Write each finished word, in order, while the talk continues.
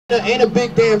Ain't a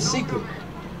big damn secret.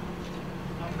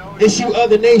 It's you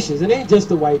other nations. It ain't just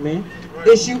the white man.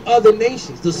 It's you other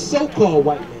nations. The so-called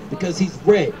white man, because he's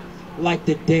red like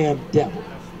the damn devil.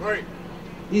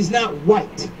 He's not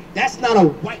white. That's not a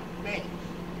white man.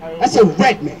 That's a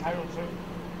red man.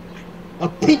 A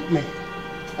pink man.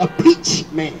 A peach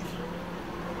man.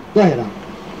 Go ahead, Al.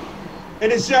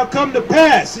 And it shall come to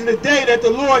pass in the day that the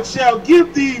Lord shall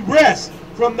give thee rest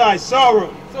from thy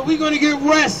sorrow. So we're going to get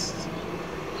rest.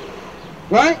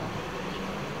 Right?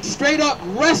 Straight up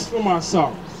rest from our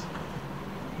sorrows.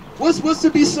 What's to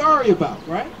be sorry about,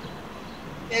 right?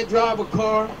 Can't drive a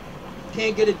car.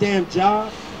 Can't get a damn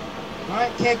job.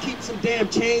 Right? Can't keep some damn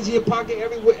change in your pocket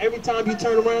every time you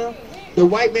turn around. The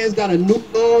white man's got a new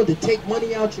law to take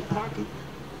money out your pocket.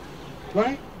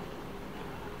 Right?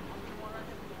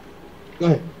 Go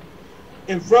ahead.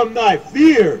 And from thy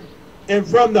fear, and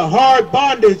from the hard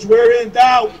bondage wherein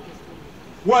thou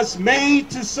wast made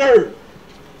to serve.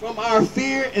 From our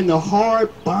fear and the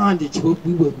hard bondage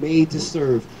we were made to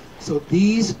serve. So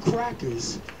these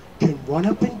crackers can run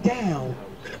up and down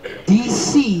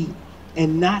DC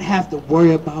and not have to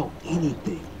worry about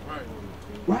anything.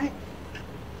 Right?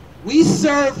 We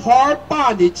serve hard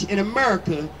bondage in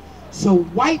America so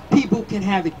white people can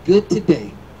have it good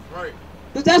today. Right.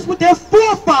 Because that's what their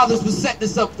forefathers were setting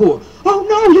us up for. Oh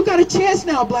no, you got a chance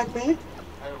now, black man.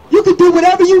 You can do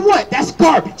whatever you want. That's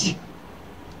garbage.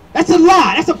 That's a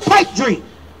lie. That's a pipe dream.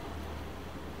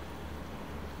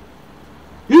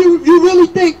 You really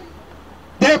think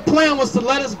their plan was to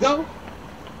let us go?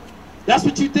 That's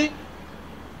what you think?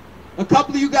 A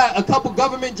couple of you got a couple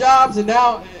government jobs and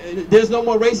now there's no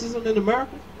more racism in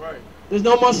America? Right. There's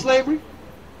no more slavery?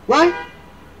 Right?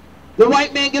 The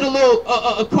white man get a little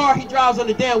a car he drives on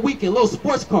the damn weekend, a little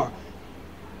sports car.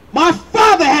 My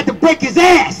father had to break his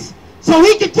ass so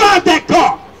he could drive that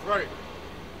car. Right.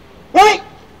 Right?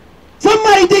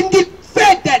 Somebody didn't get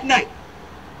fed that night.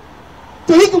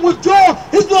 So he can withdraw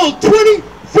his little $20,000,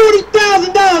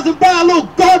 $40,000 and buy a little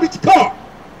garbage car.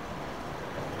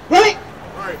 Right?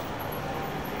 Right.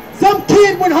 Some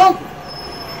kid went hungry.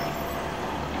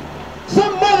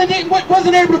 Some mother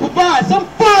wasn't able to provide. Some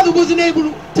father wasn't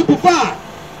able to provide.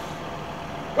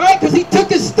 Right? Because he took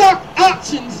his stock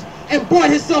options and bought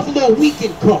himself a little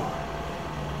weekend car.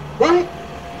 Right?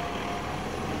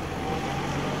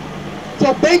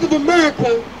 So Bank of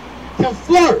America can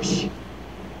flourish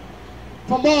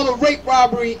from all the rape,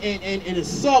 robbery, and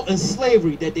assault and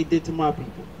slavery that they did to my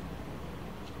people.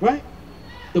 Right?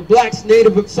 The blacks,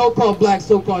 so-called blacks,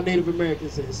 so-called Native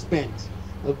Americans, and Hispanics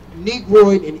of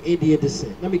Negroid and Indian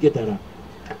descent. Let me get that out.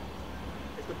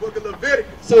 It's the book of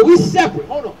Leviticus. So we separate.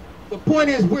 Hold on. The point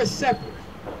is we're separate.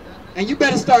 And you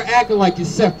better start acting like you're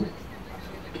separate.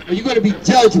 Or you're going to be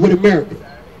judged with America.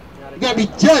 You're going to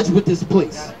be judged with this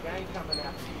place.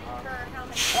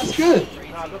 That's good.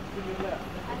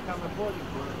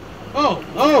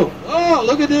 Oh,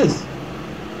 look at this.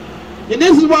 And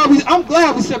this is why I'm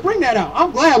glad we separate. Bring that out.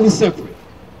 I'm glad we separate.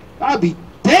 I'd be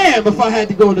damned if I had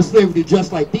to go into slavery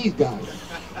just like these guys.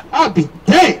 I'd be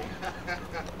damned.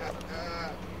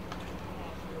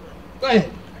 Go ahead.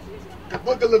 The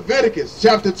book of Leviticus,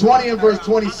 chapter 20 and verse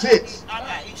 26.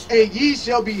 And ye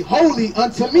shall be holy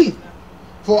unto me,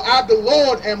 for I the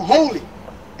Lord am holy,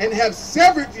 and have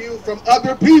severed you from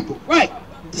other people. Right.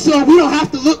 So we don't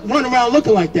have to run around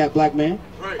looking like that, black man.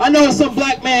 Right. I know some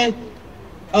black man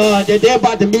that they're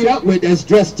about to meet up with that's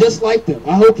dressed just like them.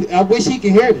 I wish he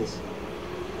could hear this.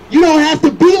 You don't have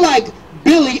to be like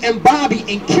Billy and Bobby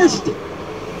and Kirsten.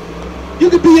 You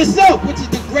can be yourself, which is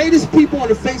the greatest people on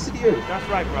the face of the earth. That's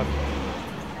right, brother.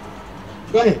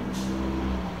 Go ahead.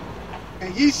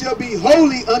 And ye shall be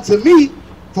holy unto me,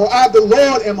 for I the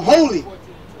Lord am holy,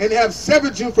 and have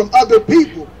severed you from other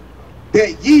people,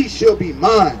 that ye shall be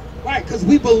mine. Right, because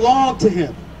we belong to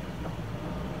him.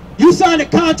 You signed a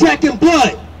contract in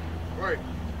blood. Right.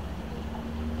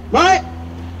 Right?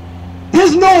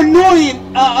 There's no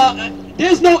annoying,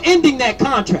 there's no ending that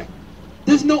contract.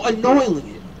 There's no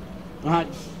annulling it. All right?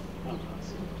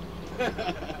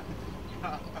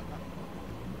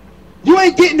 You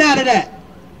ain't getting out of that.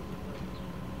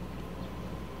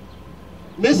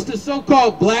 Mr.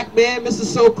 So-called black man, Mr.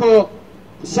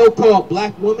 So-called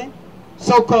black woman,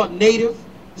 so-called native,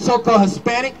 so-called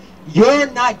Hispanic, you're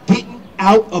not getting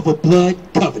out of a blood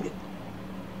covenant.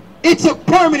 It's a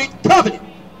permanent covenant.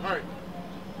 Right.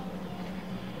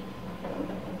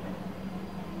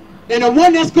 And the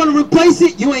one that's going to replace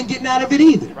it, you ain't getting out of it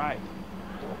either. Right.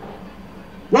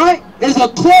 Right? There's a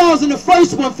clause in the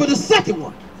first one for the second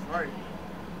one. Right.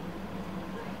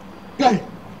 Go ahead.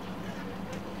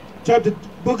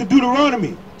 Book of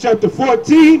Deuteronomy, chapter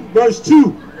 14, verse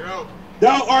 2.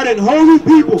 Thou art an holy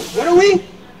people. What are we?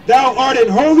 Thou art an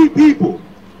holy people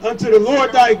unto the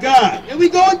Lord thy God. Here we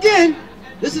go again.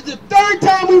 This is the third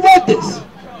time we read this.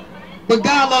 But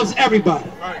God loves everybody.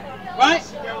 Right?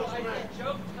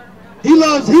 He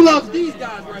loves these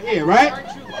guys right here, right?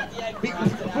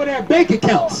 For their bank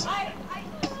accounts.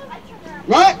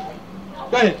 Right?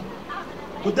 Go ahead.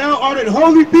 But thou art an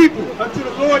holy people unto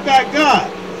the Lord thy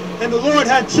God, and the Lord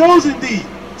hath chosen thee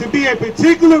to be a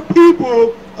particular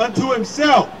people unto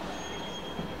himself,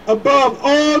 above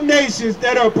all nations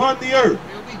that are upon the earth.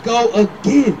 Here we go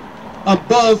again.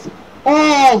 Above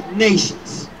all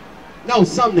nations. No,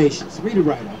 some nations. Read it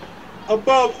right out.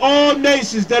 Above all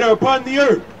nations that are upon the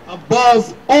earth.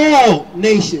 Above all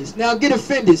nations. Now get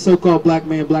offended, so-called black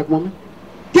man, black woman.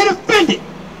 Get offended.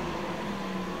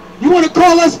 You want to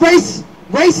call us racisms?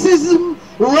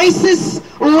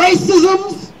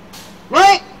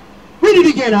 Right? Read it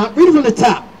again, out. Read it from the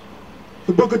top.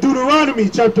 The book of Deuteronomy,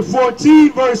 chapter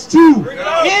 14, verse 2.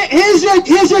 Here's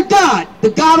your God,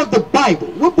 the God of the Bible.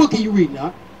 What book are you reading,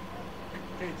 out?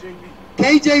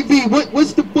 KJV.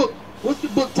 What's the book? What's the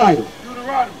book title?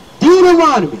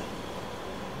 Deuteronomy.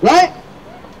 Right?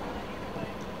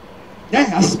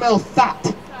 Yeah, I smell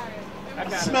thought. I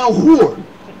smell whore.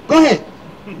 Go ahead.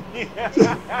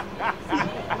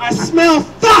 I smell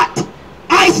thought.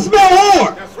 I smell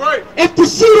whore. That's right. If the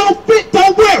shoe don't fit,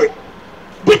 don't wear it.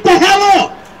 Get the hell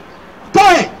off. Go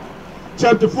ahead.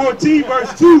 Chapter 14,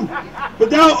 verse 2. But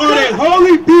thou art a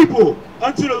holy people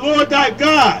unto the Lord thy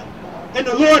God, and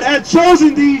the Lord hath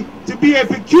chosen thee to be a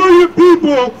peculiar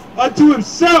people unto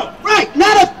himself. Right,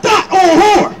 not a thought or a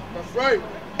whore. That's right.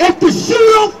 If the shoe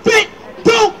don't fit,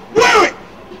 don't wear it.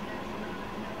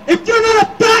 If you're not a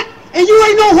thought and you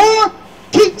ain't no whore,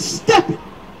 keep stepping.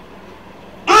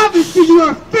 Obviously you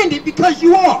are offended because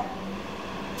you are.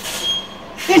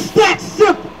 It's that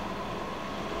simple.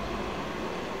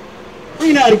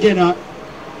 Read that again, up.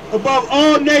 Above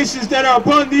all nations that are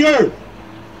upon the earth.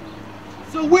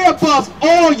 So we're above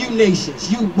all you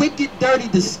nations, you wicked, dirty,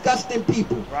 disgusting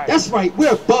people. Right. That's right,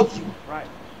 we're above you. Right.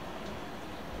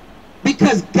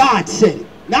 Because God said it,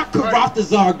 not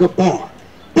Karathazar Gabar.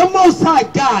 The Most High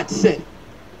God said it.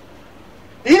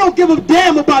 He don't give a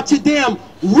damn about your damn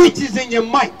riches and your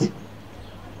might.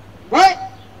 Right?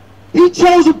 He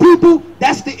chose a people,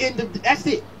 that's the end of, that's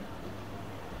it.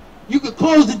 You could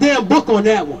close the damn book on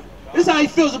that one. This is how he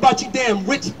feels about you damn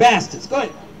rich bastards. Go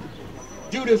ahead.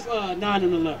 Judith 9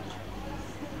 and 11.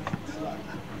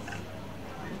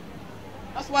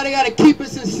 That's why they got to keep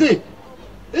us in sin.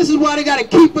 This is why they got to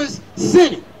keep us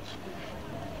sinning.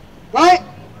 Right?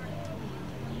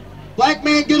 Black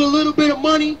man get a little bit of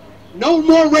money. No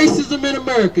more racism in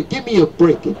America. Give me a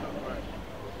break. You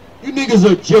niggas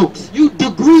are jokes. You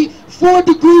 4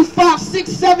 degree, 5,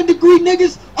 6, 7 degree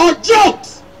niggas are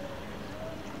jokes.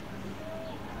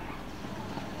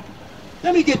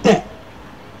 Let me get that.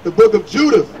 The book of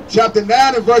Judith, chapter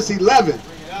 9 and verse 11.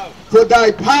 For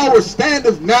thy power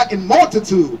standeth not in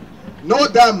multitude, nor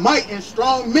thy might in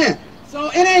strong men. So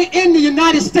it ain't in the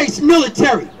United States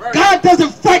military. God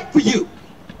doesn't fight for you.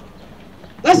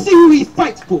 Let's see who he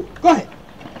fights for. Go ahead.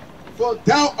 For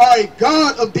thou art a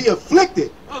God of the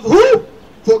afflicted. Of who?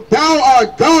 For thou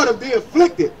art God of the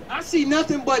afflicted. I see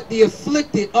nothing but the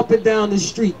afflicted up and down the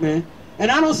street, man.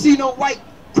 And I don't see no white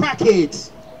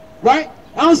crackheads, right?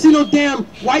 I don't see no damn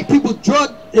white people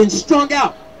drugged and strung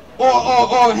out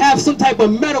or have some type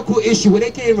of medical issue where they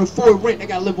can't even afford rent. They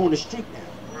got to live on the street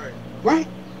now. Right?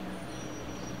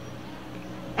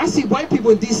 I see white people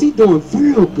in D.C. doing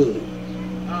real good.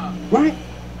 Right?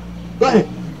 Go ahead.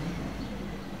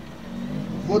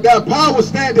 For thy power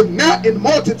standeth not in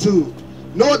multitude,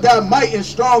 nor thy might in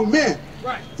strong men.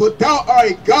 Right. For thou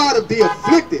art a God of the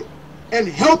afflicted, and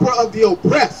helper of the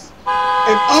oppressed,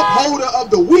 and upholder of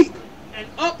the weak. An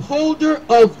upholder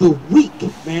of the weak,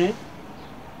 man.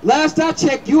 Last I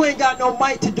checked, you ain't got no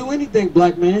might to do anything,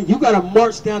 black man. You gotta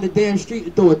march down the damn street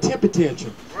and throw a temper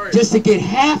tantrum just to get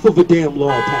half of a damn law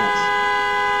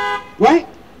passed. Right?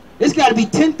 It's gotta be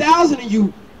 10,000 of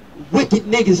you wicked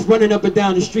niggas running up and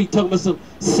down the street talking about some,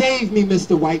 save me,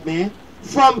 Mr. White Man,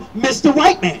 from Mr.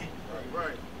 White Man.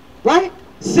 Right?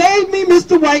 Save me,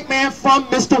 Mr. White Man, from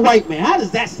Mr. White Man. How does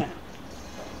that sound?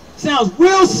 Sounds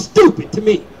real stupid to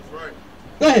me.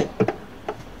 Go ahead.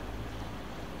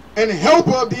 And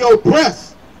helper of the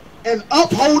oppressed, an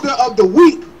upholder of the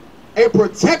weak, a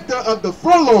protector of the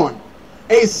forlorn,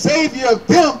 a savior of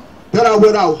them that are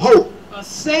without hope. A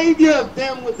savior of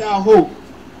them without hope.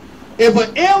 If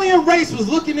an alien race was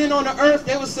looking in on the earth,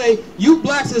 they would say, you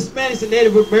blacks, Hispanics, and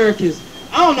Native Americans,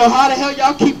 I don't know how the hell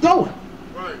y'all keep going.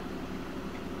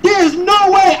 There's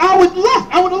no way I would have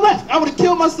left. I would have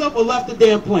killed myself or left the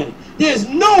damn planet. There's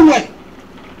no way.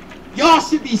 Y'all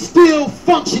should be still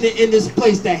functioning in this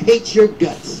place that hates your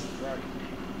guts.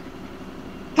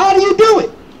 How do you do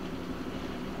it?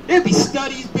 There'd be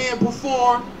studies being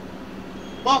performed.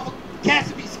 Cats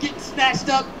would be getting snatched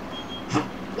up.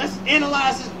 Let's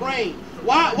analyze his brain.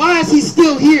 Why is he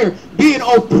still here being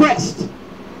oppressed?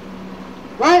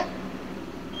 Right?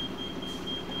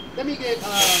 Let me get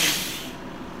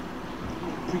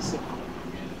precept.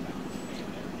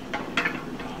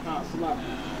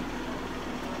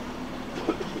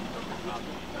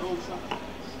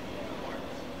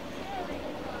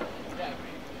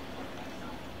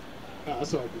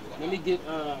 That's all good. Let me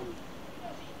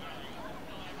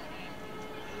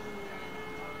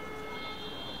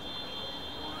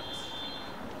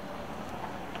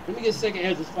get Second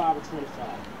Ezra 5 and 25.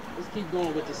 Let's keep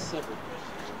going with this subject.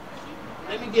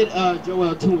 Let me get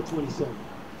Joel 2 and 27.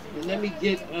 And let me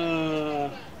get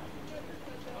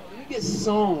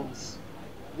Psalms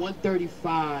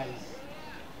 135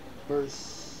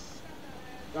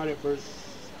 start at verse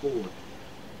 4.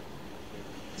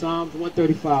 Psalms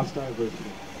 135 start at verse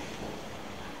 4.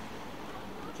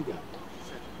 What you got?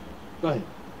 Go ahead.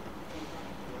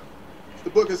 It's the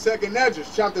book of 2nd Ezra,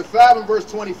 chapter 5 and verse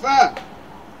 25.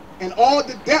 In all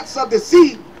the depths of the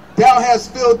sea, thou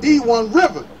hast filled thee one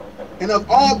river, and of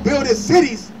all builded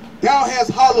cities, thou hast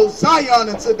hollowed Zion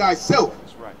unto thyself.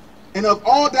 That's right. And of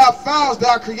all thy fowls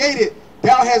thou created,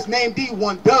 thou hast named thee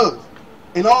one dove.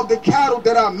 And all the cattle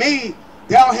that are made,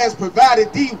 thou hast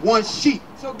provided thee one sheep.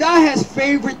 So God has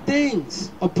favorite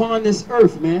things upon this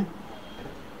earth, man.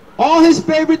 All his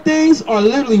favorite things are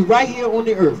literally right here on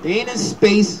the earth. They ain't in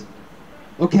space.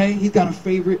 Okay, he's got a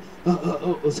favorite.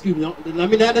 Excuse me. Let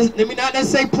me not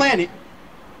say planet.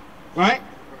 Right?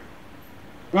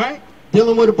 Right?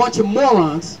 Dealing with a bunch of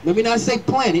morons. Let me not say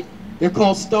planet. They're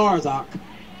called stars, Ak.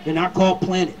 They're not called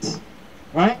planets.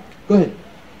 Right? Go ahead.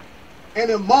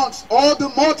 And amongst all the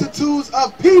multitudes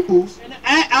of peoples, and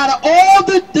out of all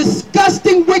the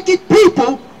disgusting, wicked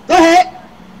people, go ahead.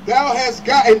 Thou hast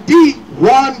gotten thee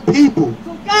one people.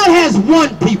 So God has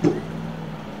one people.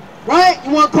 Right?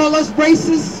 You want to call us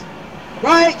racist?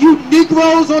 Right? You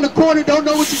Negroes on the corner don't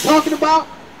know what you're talking about?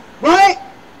 Right?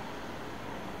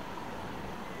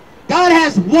 God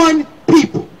has one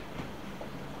people.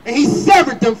 And he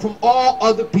severed them from all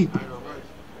other people.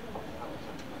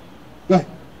 Go ahead.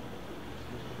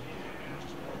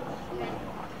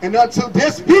 And unto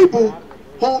this people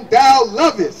whom thou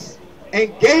lovest,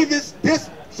 and gavest this,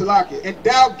 and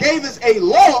thou gavest a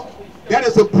law that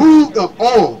is approved of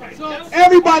all. So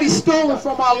everybody's stolen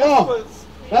from our law.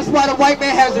 That's why the white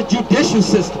man has a judicial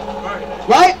system.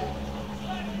 Right?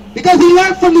 Because he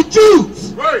learned from the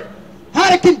Jews how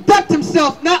to conduct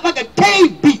himself, not like a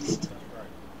cave beast,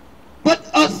 but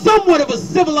somewhat of a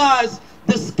civilized,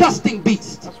 disgusting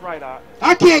beast. That's right,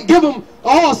 I can't give him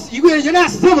all. You're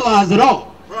not civilized at all.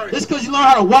 Just because you learn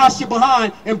how to wash your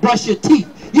behind and brush your teeth.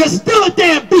 You're still a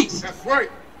damn beast. That's right.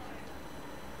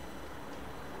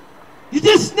 You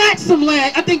just snatched some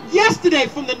land, I think yesterday,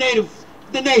 from the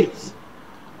natives.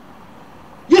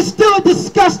 You're still a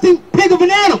disgusting pig of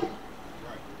an animal.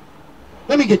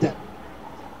 Let me get that.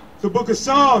 The book of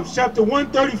Psalms, chapter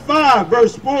 135,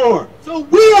 verse 4. So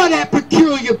we are that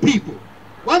peculiar people.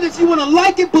 Whether you want to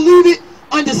like it, believe it,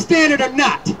 understand it or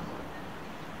not.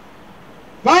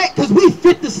 Right? Because we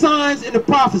fit the signs and the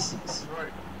prophecies.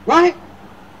 Right?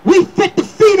 We fit the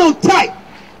phenotype.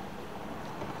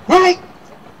 Right?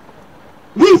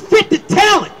 We fit the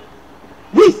talent.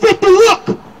 We fit the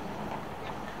look.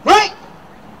 Right?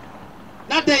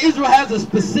 Not that Israel has a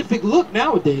specific look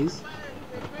nowadays.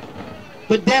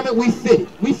 But damn it, we fit it.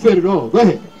 We fit it all. Go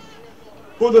ahead.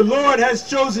 For the Lord has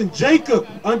chosen Jacob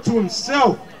unto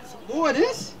himself. More of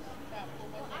this?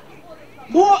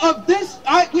 More of this?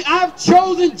 I've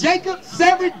chosen Jacob,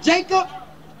 severed Jacob.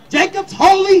 Jacob's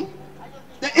holy.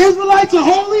 The Israelites are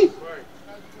holy.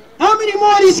 How many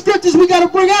more of these scriptures we got to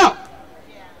bring out?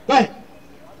 Go ahead.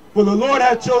 For the Lord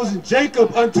hath chosen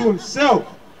Jacob unto himself,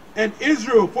 and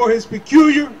Israel for his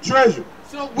peculiar treasure.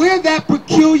 So we're that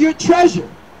peculiar treasure.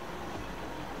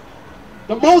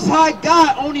 The Most High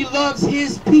God only loves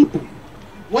his people.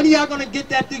 When are y'all going to get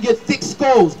that through your thick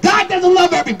skulls? God doesn't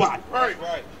love everybody. Right.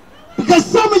 Because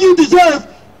some of you deserve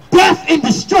death and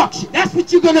destruction. That's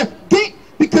what you're going to get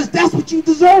because that's what you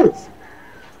deserve.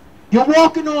 You're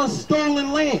walking on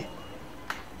stolen land.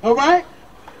 All right?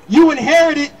 You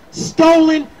inherited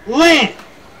stolen land.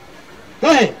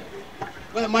 Go ahead.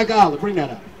 Go ahead, Mike Oliver, bring that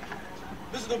up.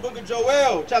 This is the book of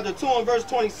Joel, chapter 2 and verse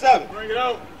 27. Bring it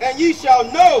out. And ye shall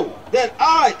know that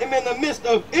I am in the midst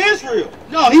of Israel.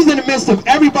 No, he's in the midst of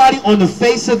everybody on the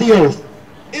face of the earth.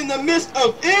 In the midst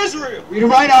of Israel. Read it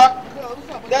right out.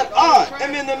 That I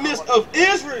am in the midst of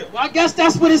Israel. Well, I guess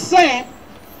that's what it's saying.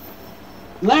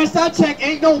 Last I checked,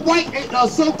 ain't no white,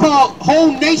 so-called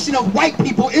whole nation of white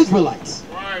people Israelites.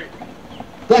 Right.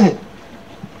 Go ahead.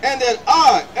 And that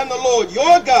I am the Lord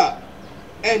your God,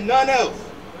 and none else.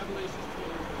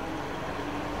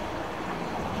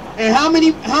 And how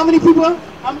many people?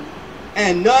 How many?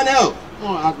 And none else.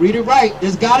 Oh, I read it right.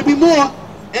 There's got to be more.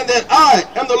 And that I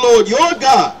am the Lord your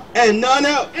God, and none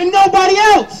else. And nobody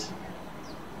else.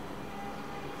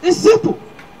 It's simple.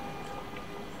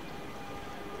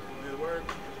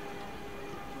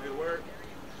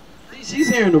 She's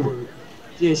hearing the word.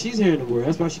 Yeah, she's hearing the word.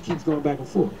 That's why she keeps going back and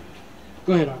forth.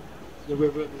 Go ahead, the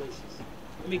Revelations.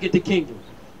 Let me get the kingdom.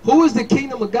 Who is the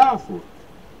kingdom of God for?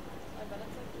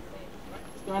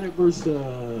 Start at verse 1.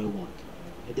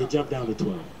 And then jump down to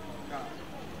 12.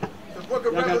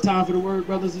 Y'all got time for the word,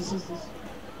 brothers and sisters?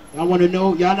 Y'all want to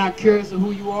know? Y'all not curious of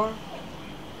who you are?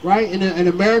 Right? In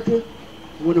America,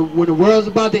 when the world's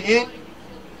about to end,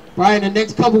 probably in the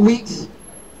next couple weeks.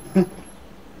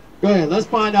 Go ahead, let's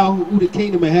find out who the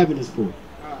kingdom of heaven is for.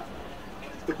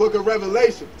 The book of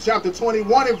Revelation, chapter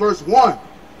 21 and verse 1.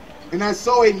 And I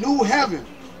saw a new heaven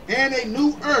and a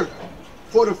new earth,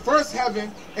 for the first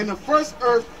heaven and the first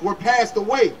earth were passed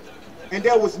away, and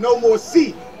there was no more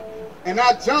sea. And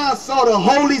I, John, saw the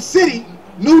holy city,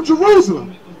 New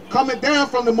Jerusalem, coming down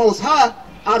from the Most High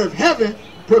out of heaven,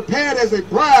 prepared as a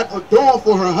bride adorned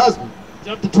for her husband.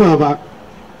 Jump to 12, out.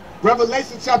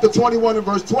 Revelation chapter 21 and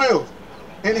verse 12.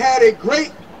 And had a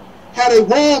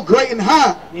wall great and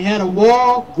high. It had a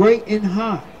wall great and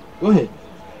high. Go ahead.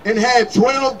 And had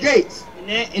 12 gates.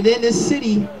 And in this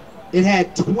city, it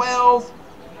had 12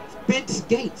 fenced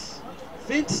gates.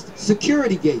 Fenced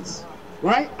security gates.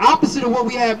 Right? Opposite of what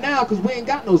we have now, because we ain't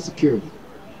got no security.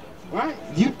 Right?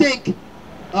 If you think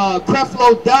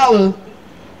Creflo Dollar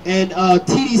and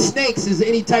TD Snakes is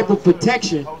any type of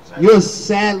protection, you're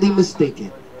sadly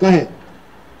mistaken. Go ahead.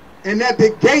 And at the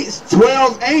gates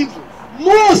 12 angels.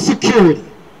 More security,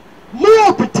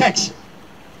 more protection.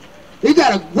 You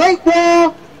got a great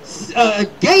wall,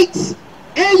 gates,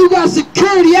 and you got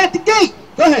security at the gate.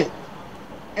 Go ahead.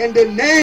 And the name